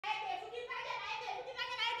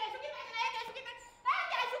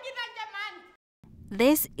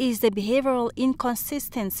This is the behavioral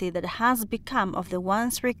inconsistency that has become of the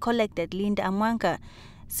once recollected Linda Amwanka.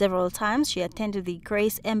 Several times she attended the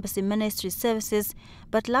Grace Embassy Ministry services,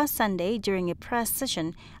 but last Sunday during a prayer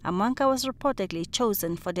session, Amwanka was reportedly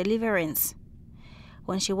chosen for deliverance.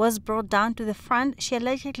 When she was brought down to the front, she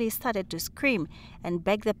allegedly started to scream and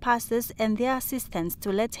beg the pastors and their assistants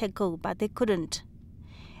to let her go, but they couldn't.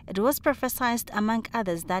 It was prophesied, among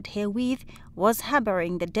others, that her weave was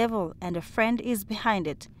harboring the devil and a friend is behind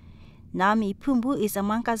it. Naomi Pumbu is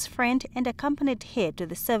Amwanka's friend and accompanied her to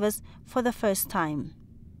the service for the first time.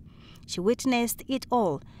 She witnessed it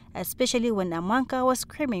all, especially when Amwanka was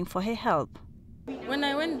screaming for her help. When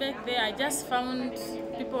I went back there, I just found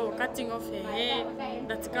people cutting off her hair.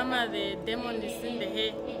 That Kama, the demon is in the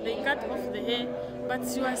hair. They cut off the hair, but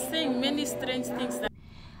she was saying many strange things.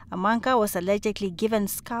 Amwanka was allegedly given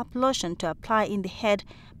scalp lotion to apply in the head,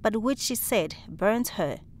 but which she said burnt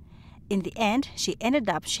her. In the end, she ended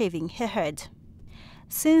up shaving her head.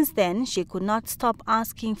 Since then, she could not stop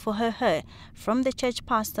asking for her hair from the church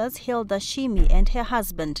pastors Hilda Shimi and her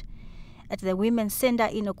husband. At the Women's Center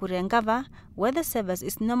in Okurengava, where the service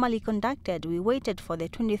is normally conducted, we waited for the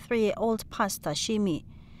 23-year-old pastor Shimi.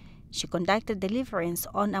 She conducted deliverance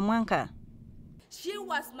on Amwanka. She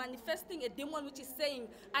was manifesting a demon which is saying,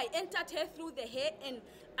 I entered her through the hair and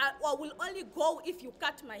I will only go if you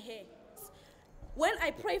cut my hair. When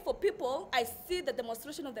I pray for people, I see the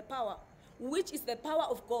demonstration of the power, which is the power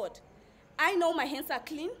of God. I know my hands are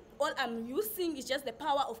clean. All I'm using is just the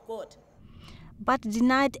power of God. But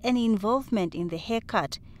denied any involvement in the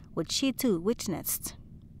haircut, which she too witnessed.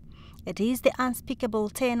 It is the unspeakable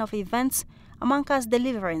turn of events. Amwanka's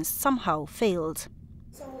deliverance somehow failed.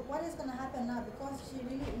 So what is going to happen now? Because she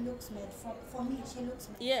really looks mad. For me, she looks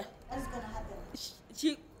mad. Yeah. What is going to happen?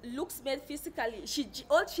 She looks mad physically.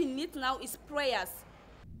 All she needs now is prayers.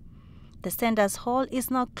 The Sanders Hall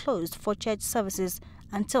is now closed for church services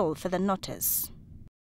until further notice.